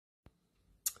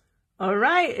All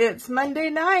right, it's Monday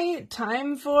night,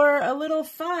 time for a little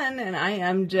fun, and I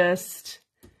am just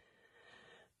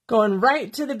going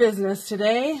right to the business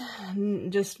today,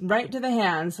 just right to the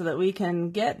hand so that we can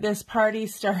get this party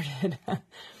started.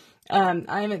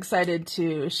 I'm excited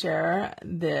to share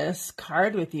this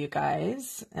card with you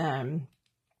guys.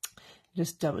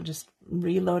 Just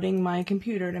reloading my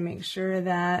computer to make sure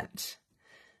that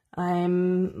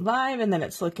I'm live and that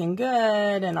it's looking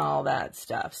good and all that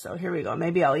stuff. So here we go.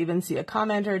 Maybe I'll even see a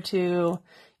comment or two,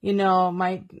 you know,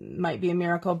 might be a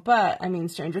miracle, but I mean,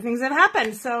 stranger things have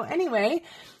happened. So anyway,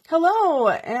 hello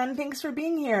and thanks for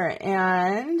being here,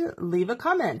 and leave a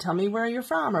comment. Tell me where you're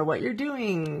from or what you're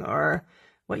doing or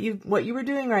what you were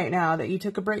doing right now that you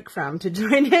took a break from to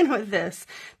join in with this.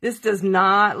 This does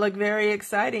not look very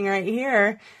exciting right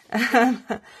here.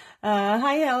 Hi,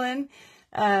 Helen.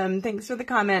 Thanks for the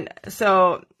comment.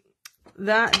 So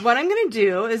what I'm going to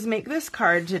do is make this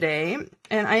card today.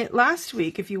 And last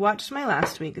week, if you watched my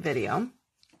last week video,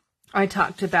 I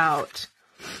talked about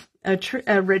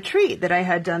a retreat that I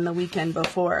had done the weekend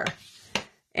before.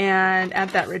 And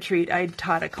at that retreat, I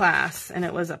taught a class, and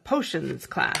it was a potions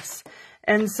class.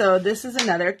 And so this is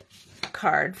another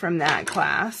card from that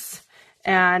class.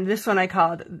 And this one I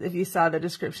called, if you saw the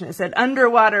description, it said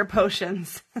underwater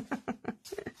potions.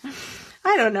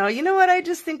 I don't know. You know what? I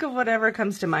just think of whatever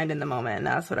comes to mind in the moment, and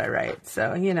that's what I write.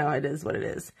 So, you know, it is what it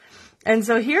is. And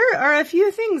so here are a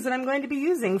few things that I'm going to be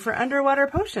using for underwater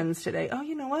potions today. Oh,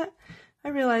 you know what? I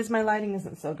realize my lighting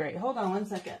isn't so great. Hold on one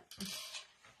second.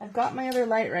 I've got my other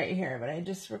light right here, but I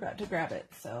just forgot to grab it.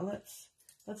 So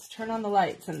let's turn on the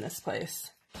lights in this place.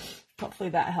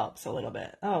 Hopefully that helps a little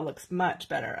bit. Oh, it looks much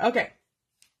better. Okay.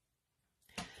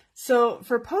 So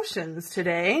for potions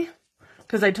today,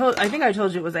 because I think I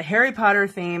told you it was a Harry Potter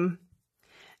theme.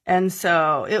 And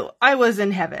so I was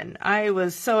in heaven. I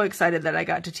was so excited that I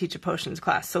got to teach a potions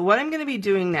class. So what I'm going to be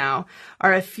doing now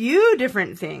are a few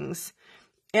different things.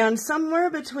 And somewhere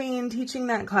between teaching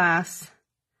that class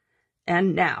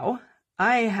and now,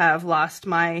 I have lost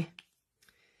my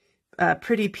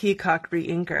pretty peacock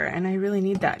re-inker. And I really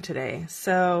need that today.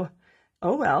 So,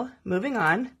 oh well, moving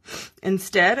on.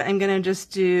 Instead, I'm going to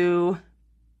just do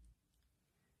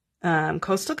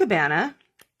Coastal Cabana,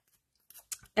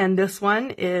 and this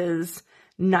one is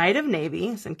Night of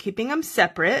Navy, so I'm keeping them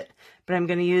separate, but I'm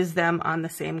going to use them on the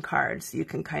same card so you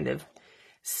can kind of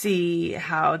see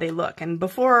how they look. And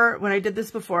before, when I did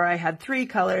this before, I had 3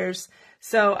 colors,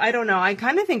 so I don't know, I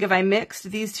kind of think if I mixed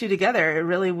these 2 together, it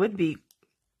really would be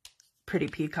pretty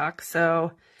peacock,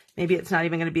 so maybe it's not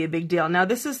even going to be a big deal. Now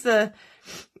this is the,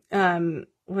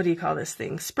 what do you call this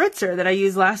thing? Spritzer that I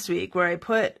used last week, where I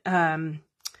put,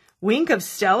 Wink of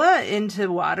Stella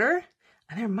into water.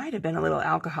 And there might have been a little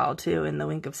alcohol too in the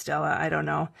Wink of Stella. I don't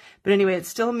know. But anyway, it's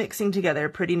still mixing together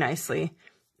pretty nicely.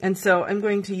 And so I'm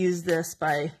going to use this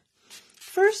by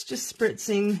first just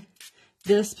spritzing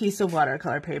this piece of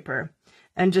watercolor paper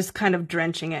and just kind of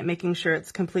drenching it, making sure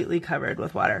it's completely covered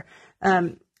with water.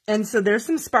 And so there's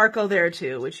some sparkle there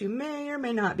too, which you may or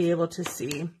may not be able to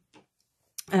see.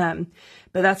 But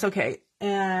that's okay.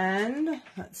 And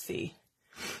let's see.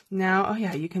 Now, oh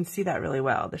yeah, you can see that really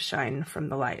well, the shine from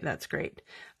the light. That's great.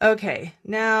 Okay,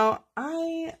 now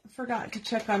I forgot to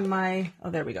check on my,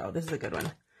 oh, there we go. This is a good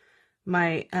one.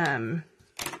 My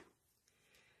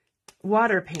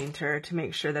water painter to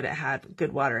make sure that it had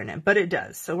good water in it, but it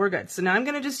does, so we're good. So now I'm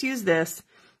going to just use this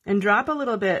and drop a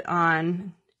little bit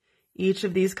on each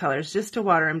of these colors just to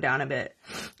water them down a bit.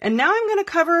 And now I'm going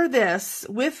to cover this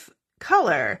with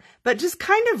color, but just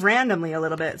kind of randomly a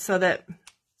little bit so that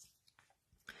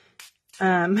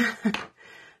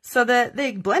so that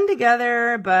they blend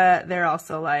together, but they're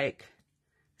also like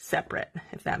separate,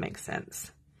 if that makes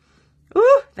sense.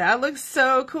 Ooh, that looks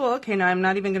so cool. Okay, now I'm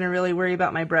not even going to really worry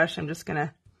about my brush. I'm just going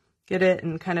to get it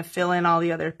and kind of fill in all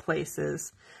the other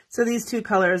places. So these 2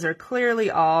 colors are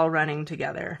clearly all running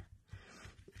together.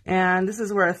 And this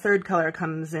is where a 3rd color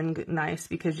comes in nice,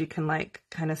 because you can like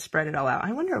kind of spread it all out.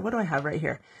 I wonder, what do I have right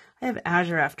here? I have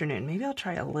Azure Afternoon. Maybe I'll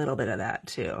try a little bit of that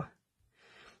too.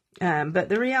 But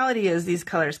the reality is these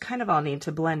colors kind of all need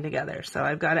to blend together, so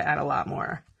I've got to add a lot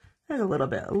more. There's a little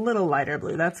bit, a little lighter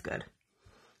blue. That's good.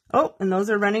 Oh, and those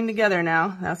are running together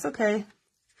now. That's okay.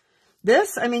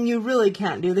 This, I mean, you really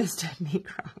can't do this technique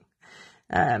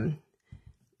wrong.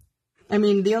 I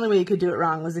mean, the only way you could do it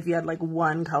wrong was if you had like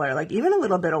one color, like even a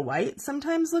little bit of white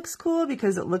sometimes looks cool,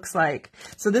 because it looks like,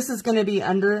 so this is going to be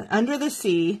under the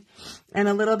sea, and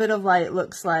a little bit of light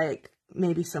looks like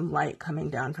maybe some light coming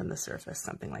down from the surface,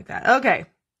 something like that. Okay.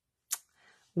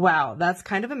 Wow, that's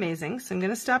kind of amazing. So I'm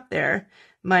going to stop there.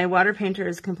 My water painter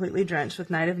is completely drenched with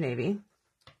Night of Navy,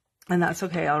 and that's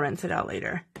okay. I'll rinse it out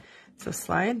later. So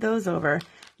slide those over.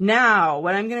 Now,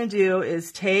 what I'm going to do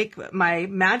is take my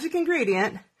magic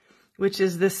ingredient, which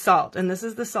is this salt. And this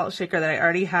is the salt shaker that I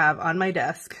already have on my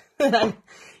desk that I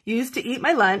used to eat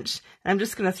my lunch. And I'm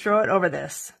just going to throw it over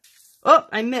this. Oh,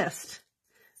 I missed.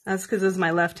 That's because it was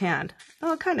my left hand.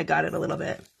 Oh, I kind of got it a little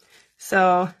bit.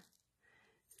 So,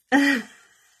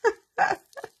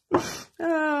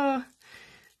 oh,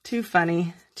 too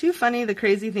funny. Too funny, the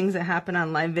crazy things that happen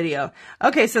on live video.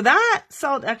 Okay, so that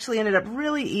salt actually ended up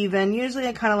really even. Usually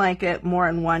I kind of like it more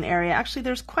in one area. Actually,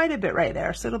 there's quite a bit right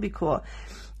there, so it'll be cool.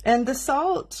 And the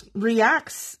salt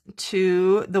reacts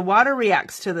to, the water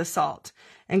reacts to the salt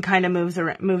and kind of moves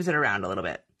it around a little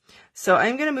bit. So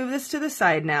I'm going to move this to the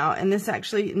side now, and this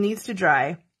actually needs to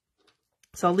dry.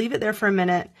 So I'll leave it there for a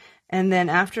minute, and then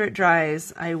after it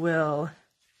dries, I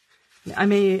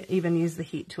may even use the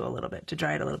heat tool a little bit to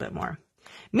dry it a little bit more.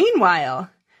 Meanwhile,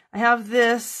 I have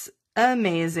this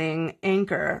amazing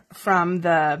anchor from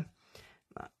the,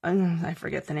 I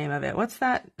forget the name of it. What's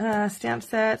that stamp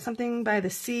set? Something by the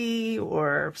sea,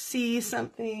 or sea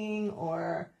something,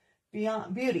 or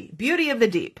Beyond Beauty of the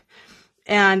Deep.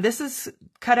 And this is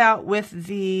cut out with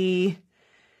the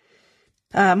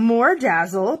more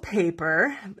Dazzle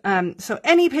paper. So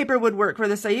any paper would work for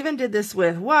this. I even did this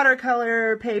with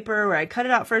watercolor paper where I cut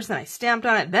it out first, then I stamped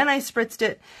on it, then I spritzed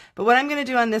it. But what I'm going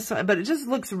to do on this one, but it just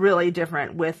looks really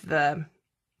different with the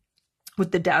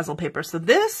Dazzle paper. So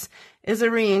this is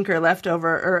a re-inker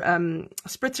leftover, or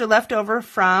spritzer leftover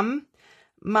from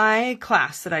my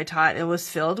class that I taught. It was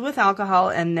filled with alcohol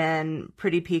and then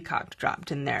Pretty Peacock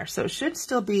dropped in there. So it should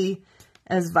still be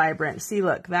as vibrant. See,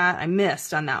 look, that I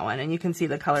missed on that one, and you can see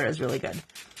the color is really good.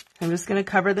 I'm just going to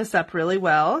cover this up really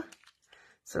well.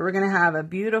 So we're going to have a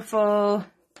beautiful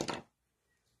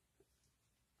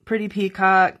Pretty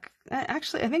Peacock.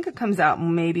 Actually, I think it comes out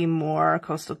maybe more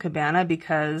Coastal Cabana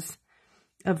because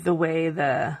of the way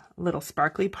the little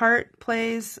sparkly part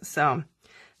plays. So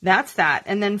that's that.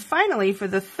 And then finally, for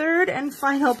the third and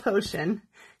final potion,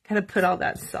 kind of put all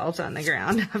that salt on the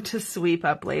ground. I have to sweep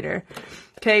up later.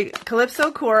 Okay,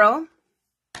 Calypso Coral.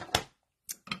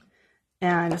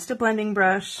 And just a blending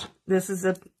brush. This is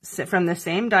from the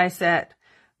same die set,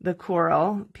 the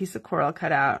coral, piece of coral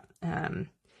cut out.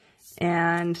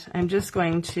 And I'm just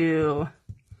going to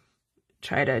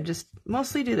try to just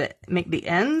mostly make the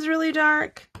ends really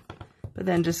dark, but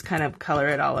then just kind of color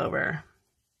it all over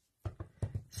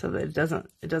so that it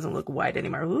doesn't look white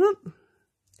anymore. Whoop.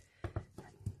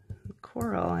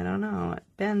 Coral, I don't know, it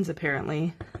bends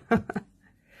apparently.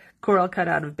 Coral cut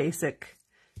out of basic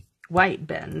white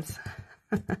bends.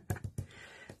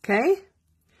 Okay,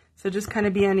 so just kind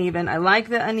of be uneven. I like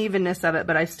the unevenness of it,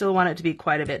 but I still want it to be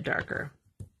quite a bit darker.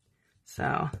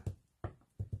 So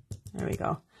there we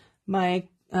go. My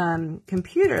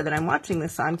computer that I'm watching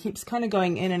this on keeps kind of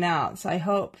going in and out, so I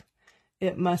hope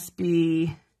you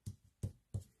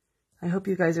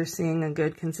guys are seeing a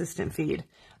good consistent feed.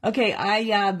 Okay,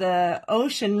 the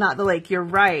ocean, not the lake. You're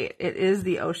right. It is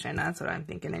the ocean. That's what I'm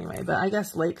thinking anyway. But I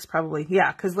guess lakes probably,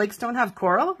 yeah, because lakes don't have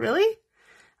coral. Really?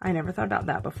 I never thought about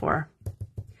that before.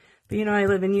 But you know, I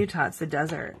live in Utah. It's the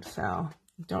desert, so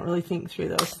don't really think through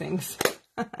those things.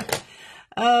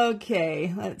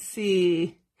 Okay, let's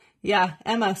see. Yeah,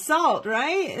 Emma, salt,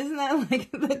 right? Isn't that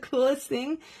like the coolest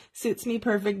thing? Suits me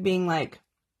perfect being like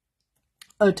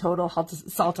a total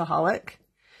saltaholic.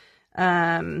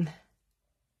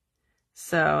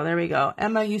 So there we go.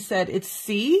 Emma, you said it's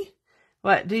sea?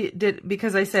 What,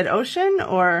 because I said ocean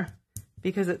or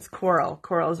because it's coral?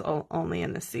 Coral is only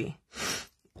in the sea.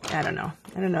 I don't know.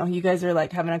 You guys are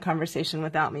like having a conversation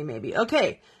without me maybe.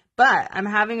 Okay, but I'm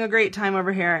having a great time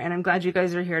over here and I'm glad you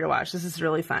guys are here to watch. This is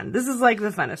really fun. This is like the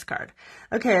funnest card.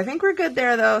 Okay, I think we're good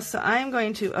there though. So I'm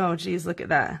going to, oh geez, look at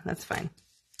that. That's fine.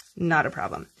 Not a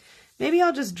problem. Maybe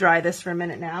I'll just dry this for a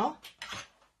minute now,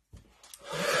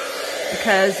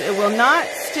 because it will not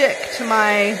stick to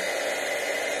my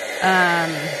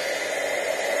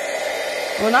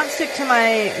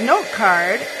note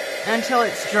card until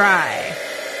it's dry.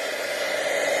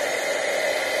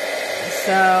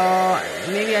 So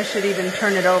maybe I should even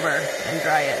turn it over and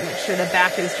dry it, make sure the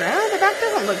back is dry. Oh, the back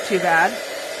doesn't look too bad.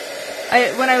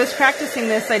 When I was practicing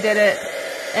this, I did it,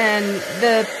 and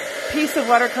the piece of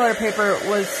watercolor paper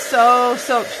was so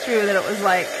soaked through that it was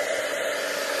like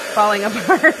falling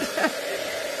apart.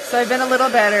 So I've been a little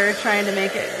better trying to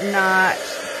make it not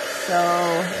so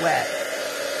wet.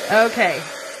 Okay.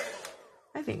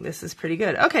 I think this is pretty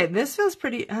good. Okay, this feels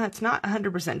pretty, it's not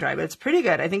 100% dry, but it's pretty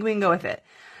good. I think we can go with it.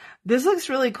 This looks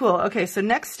really cool. Okay, so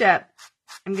next step,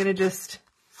 I'm going to just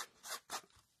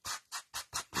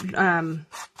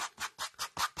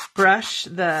brush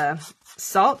the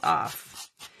salt off.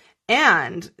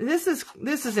 And this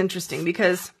is interesting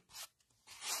because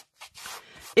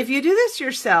if you do this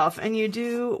yourself and you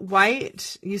do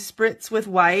white, you spritz with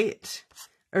white,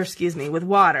 or excuse me, with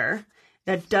water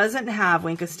that doesn't have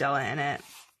Wink of Stella in it,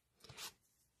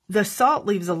 the salt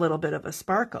leaves a little bit of a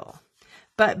sparkle.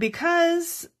 But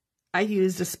because I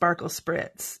used a sparkle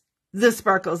spritz, the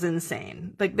sparkle's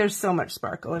insane. Like, there's so much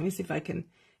sparkle. Let me see if I can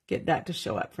get that to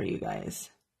show up for you guys.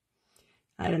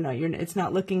 I don't know. It's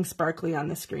not looking sparkly on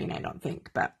the screen, I don't think,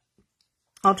 but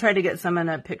I'll try to get some in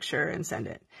a picture and send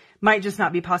it. Might just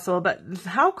not be possible, but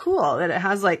how cool that it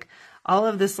has like all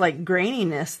of this like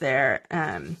graininess there.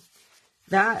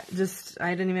 That just,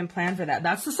 I didn't even plan for that.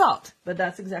 That's the salt, but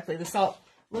that's exactly the salt.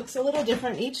 Looks a little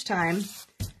different each time.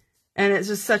 And it's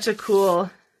just such a cool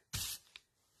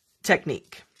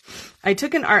technique. I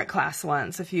took an art class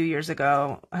once a few years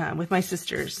ago with my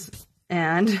sisters,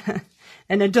 and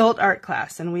an adult art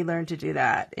class, and we learned to do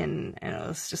that, and it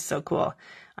was just so cool.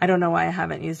 I don't know why I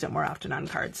haven't used it more often on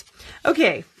cards.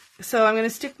 Okay, so I'm going to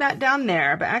stick that down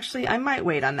there, but actually I might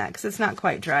wait on that because it's not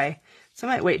quite dry. So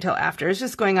I might wait till after. It's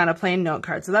just going on a plain note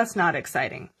card, so that's not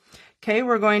exciting. Okay,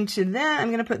 we're going to then, I'm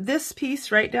going to put this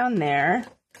piece right down there.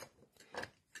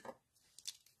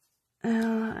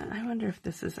 I wonder if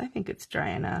this is, I think it's dry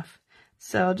enough.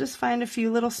 So just find a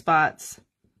few little spots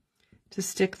to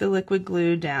stick the liquid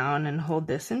glue down and hold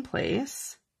this in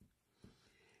place.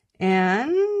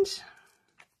 And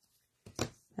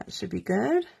that should be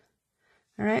good.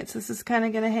 All right, so this is kind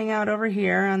of going to hang out over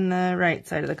here on the right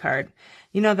side of the card.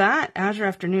 You know, that Azure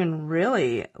Afternoon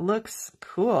really looks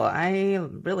cool. I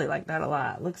really like that a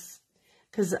lot. It looks,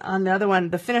 because on the other one,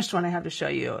 the finished one I have to show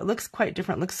you, it looks quite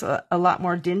different. It looks a lot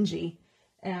more dingy.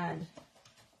 And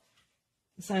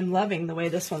so I'm loving the way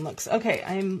this one looks. Okay,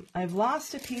 I've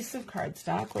lost a piece of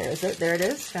cardstock. Where is it? There it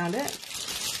is. Found it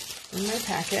in my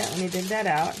packet. Let me dig that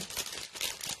out.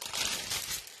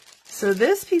 So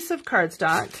this piece of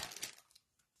cardstock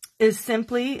is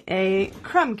simply a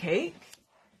crumb cake.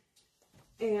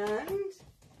 And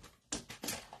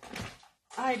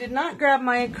I did not grab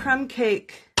my crumb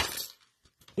cake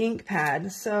ink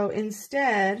pad. So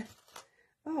instead,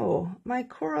 oh, my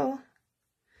coral.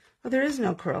 Oh, there is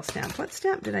no coral stamp. What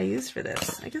stamp did I use for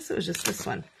this? I guess it was just this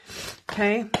one.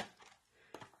 Okay.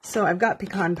 So I've got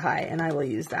pecan pie, and I will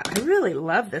use that. I really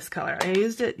love this color. I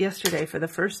used it yesterday for the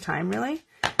first time, really.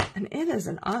 And it is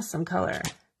an awesome color.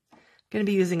 I'm going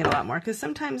to be using it a lot more because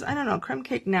sometimes, I don't know, crumb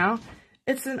cake now,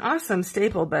 it's an awesome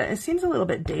staple, but it seems a little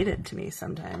bit dated to me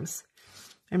sometimes.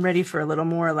 I'm ready for a little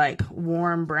more like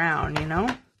warm brown, you know?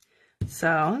 So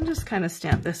I'll just kind of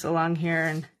stamp this along here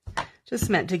and just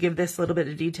meant to give this a little bit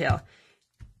of detail.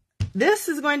 This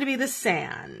is going to be the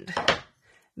sand.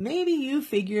 Maybe you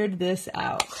figured this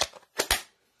out.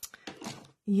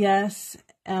 Yes,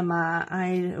 Emma,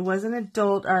 it was an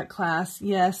adult art class.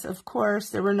 Yes, of course,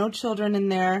 there were no children in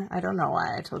there. I don't know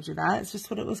why I told you that. It's just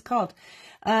what it was called.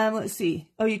 Let's see.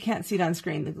 Oh, you can't see it on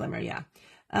screen, the glimmer, yeah.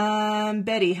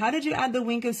 Betty, how did you add the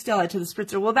Wink of Stella to the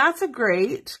spritzer? Well, that's a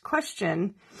great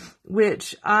question,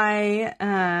 which let's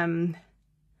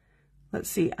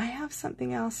see. I have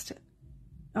something else to...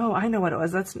 Oh, I know what it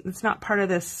was. It's not part of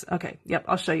this. Okay. Yep.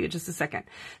 I'll show you just a second.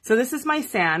 So this is my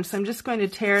sand. So I'm just going to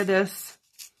tear this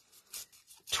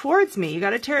towards me. You got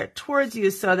to tear it towards you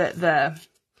so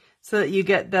that you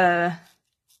get the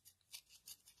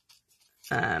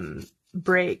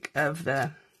break of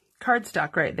the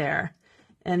cardstock right there.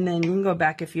 And then you can go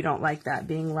back if you don't like that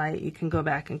being light. You can go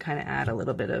back and kind of add a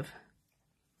little bit of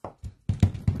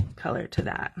color to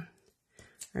that.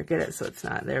 Or get it so it's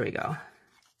not. There we go.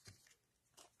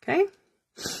 Okay.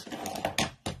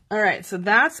 All right. So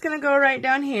that's going to go right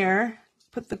down here.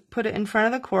 Put it in front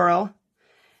of the coral.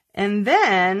 And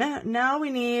then now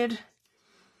we need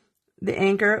the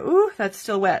anchor. Ooh, that's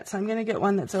still wet. So I'm going to get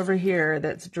one that's over here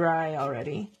that's dry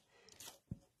already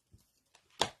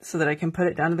so that I can put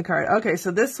it down to the card. Okay.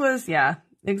 So this was, yeah,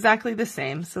 exactly the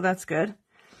same. So that's good.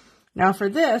 Now for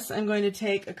this, I'm going to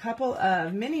take a couple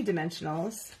of mini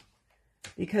dimensionals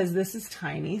because this is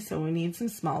tiny. So we need some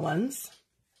small ones.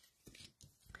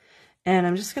 And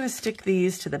I'm just going to stick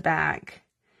these to the back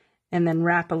and then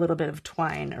wrap a little bit of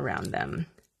twine around them.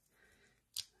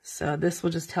 So this will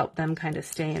just help them kind of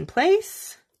stay in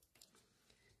place.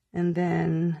 And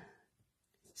then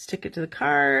stick it to the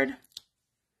card,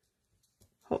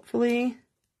 hopefully.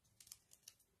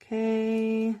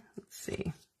 Okay, let's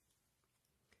see.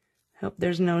 Hope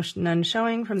there's none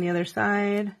showing from the other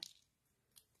side.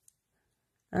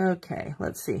 Okay,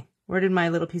 let's see. Where did my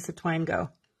little piece of twine go?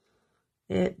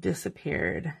 It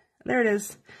disappeared. There it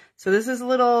is. So this is a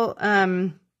little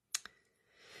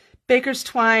baker's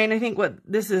twine. I think what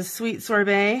this is sweet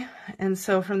sorbet. And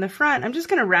so from the front, I'm just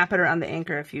going to wrap it around the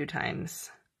anchor a few times.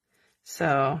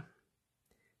 So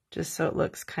just so it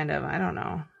looks kind of, I don't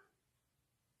know,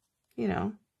 you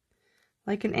know,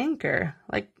 like an anchor,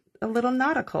 like a little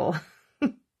nautical.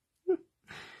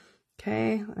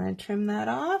 Okay, I trim that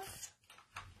off.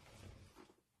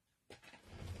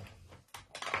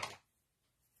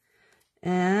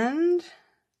 And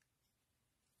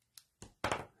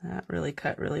that really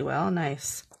cut really well.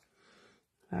 Nice.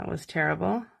 That was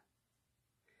terrible.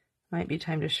 Might be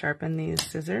time to sharpen these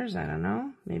scissors. I don't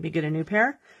know. Maybe get a new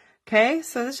pair. Okay,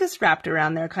 so it's just wrapped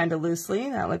around there kind of loosely.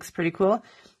 That looks pretty cool.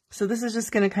 So this is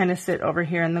just going to kind of sit over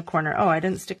here in the corner. Oh, I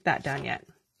didn't stick that down yet.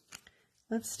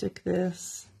 Let's stick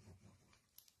this.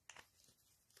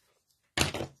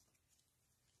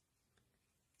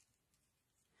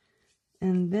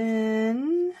 And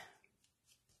then,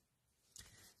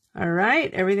 all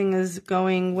right, everything is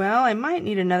going well. I might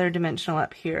need another dimensional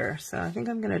up here. So I think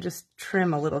I'm going to just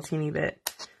trim a little teeny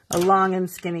bit, a long and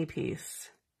skinny piece.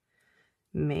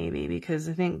 Maybe, because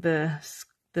I think the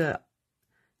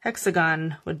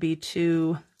hexagon would be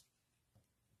too,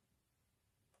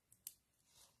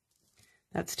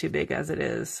 that's too big as it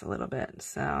is a little bit.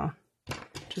 So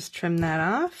just trim that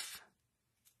off.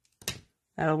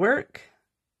 That'll work.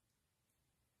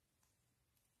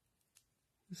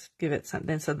 Just give it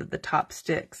something so that the top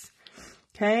sticks.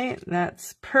 Okay,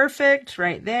 that's perfect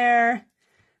right there.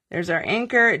 There's our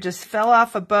anchor. It just fell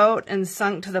off a boat and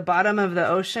sunk to the bottom of the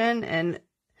ocean and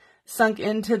sunk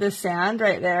into the sand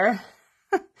right there.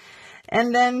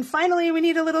 And then finally we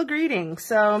need a little greeting.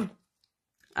 So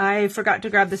I forgot to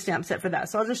grab the stamp set for that.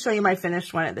 So I'll just show you my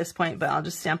finished one at this point, but I'll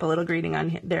just stamp a little greeting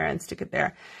on there and stick it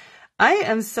there. I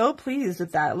am so pleased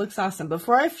with that. It looks awesome.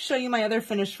 Before I show you my other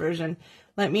finished version,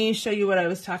 let me show you what I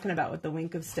was talking about with the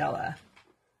Wink of Stella.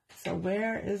 So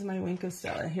where is my Wink of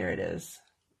Stella? Here it is.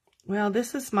 Well,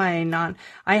 this is my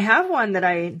I have one that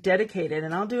I dedicated,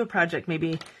 and I'll do a project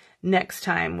maybe next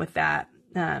time with that.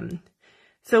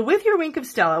 So with your Wink of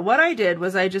Stella, what I did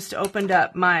was I just opened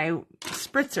up my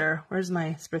spritzer. Where's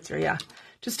my spritzer? Yeah.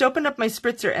 Just opened up my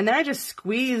spritzer, and then I just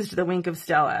squeezed the Wink of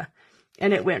Stella,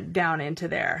 and it went down into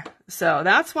there. So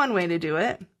that's one way to do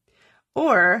it.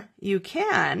 Or you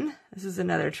can, this is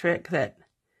another trick that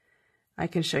I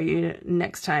can show you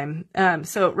next time.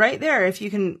 So right there, if you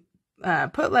can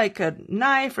put like a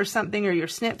knife or something, or your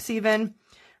snips even,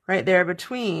 right there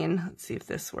between, let's see if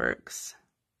this works.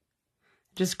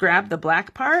 Just grab the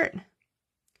black part,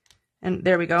 and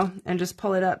there we go, and just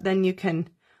pull it up. Then you can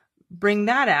bring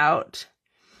that out,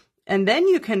 and then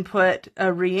you can put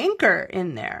a re-inker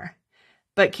in there.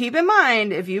 But keep in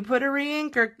mind, if you put a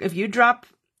re-inker, if you drop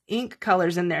ink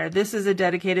colors in there, this is a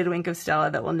dedicated Wink of Stella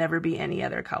that will never be any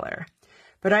other color.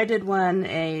 But I did one,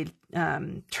 a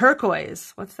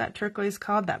turquoise. What's that turquoise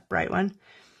called? That bright one.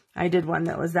 I did one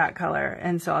that was that color,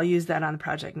 and so I'll use that on the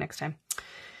project next time.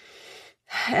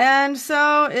 And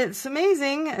so it's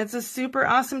amazing. It's a super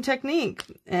awesome technique,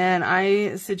 and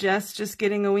I suggest just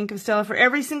getting a Wink of Stella for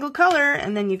every single color,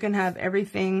 and then you can have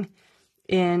everything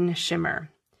in shimmer.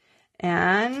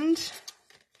 And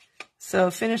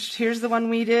so finished, here's the one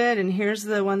we did, and here's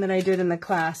the one that I did in the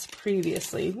class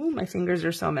previously. Ooh, my fingers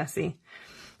are so messy.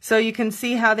 So you can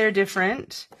see how they're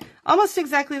different. Almost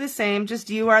exactly the same, just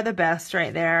You Are the Best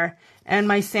right there. And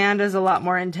my sand is a lot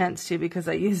more intense too, because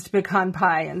I used pecan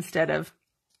pie instead of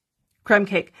crumb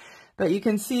cake. But you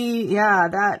can see, yeah,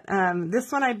 that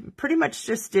this one I pretty much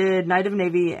just did Night of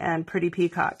Navy and Pretty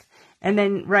Peacock. And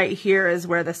then right here is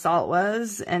where the salt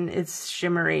was, and it's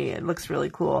shimmery. It looks really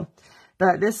cool.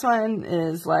 But this one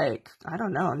is like, I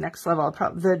don't know, next level.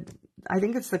 I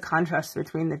think it's the contrast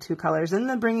between the two colors, and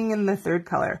the bringing in the third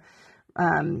color,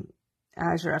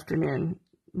 Azure Afternoon,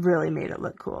 really made it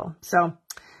look cool. So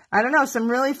I don't know, some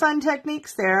really fun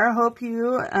techniques there. Hope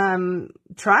you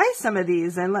try some of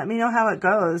these and let me know how it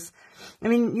goes. I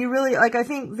mean, you really, like, I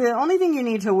think the only thing you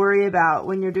need to worry about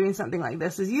when you're doing something like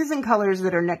this is using colors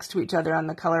that are next to each other on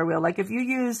the color wheel. Like if you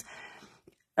use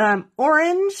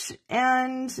orange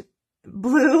and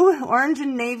blue, orange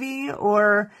and navy,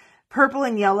 or purple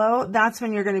and yellow, that's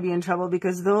when you're going to be in trouble,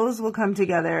 because those will come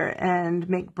together and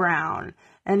make brown.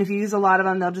 And if you use a lot of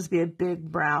them, they'll just be a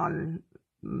big brown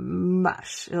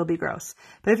mush. It'll be gross.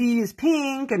 But if you use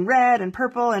pink and red and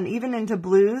purple and even into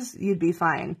blues, you'd be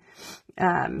fine.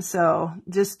 So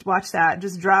just watch that.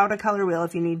 Just draw out a color wheel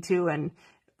if you need to, and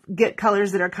get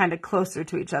colors that are kind of closer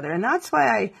to each other. And that's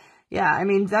why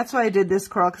that's why I did this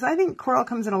coral, because I think coral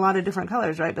comes in a lot of different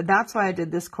colors, right? But that's why I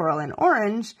did this coral in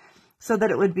orange, so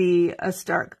that it would be a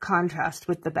stark contrast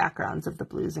with the backgrounds of the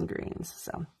blues and greens.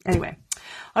 So anyway,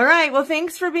 all right. Well,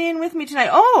 thanks for being with me tonight.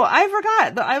 Oh, I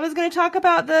forgot. I was going to talk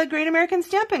about the Great American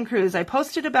Stampin' Cruise. I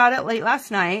posted about it late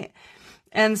last night.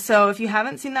 And so if you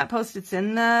haven't seen that post, it's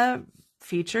in the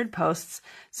featured posts.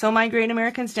 So my Great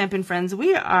American Stampin' friends,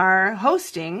 we are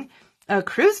hosting a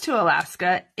cruise to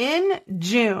Alaska in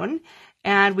June.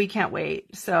 And we can't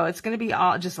wait. So it's going to be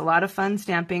just a lot of fun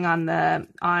stamping on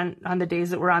the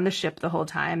days that we're on the ship the whole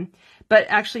time. But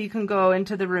actually you can go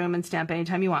into the room and stamp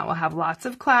anytime you want. We'll have lots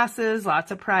of classes,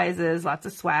 lots of prizes, lots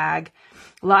of swag,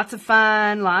 lots of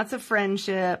fun, lots of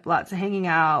friendship, lots of hanging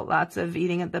out, lots of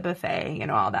eating at the buffet, you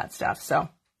know, all that stuff. So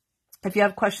if you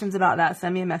have questions about that,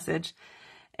 send me a message.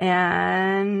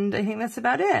 And I think that's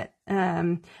about it.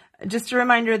 Just a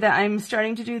reminder that I'm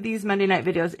starting to do these Monday night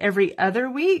videos every other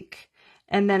week.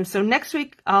 And then, so next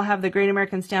week, I'll have the Great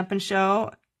American Stampin'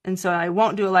 Show. And so I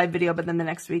won't do a live video, but then the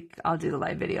next week, I'll do the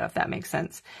live video, if that makes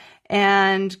sense.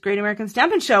 And Great American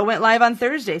Stampin' Show went live on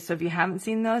Thursday. So if you haven't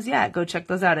seen those yet, go check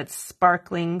those out. It's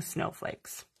Sparkling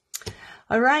Snowflakes.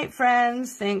 All right,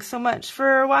 friends. Thanks so much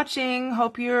for watching.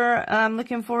 Hope you're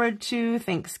looking forward to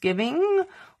Thanksgiving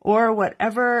or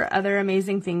whatever other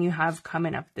amazing thing you have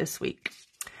coming up this week.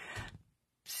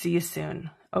 See you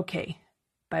soon. Okay.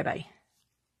 Bye-bye.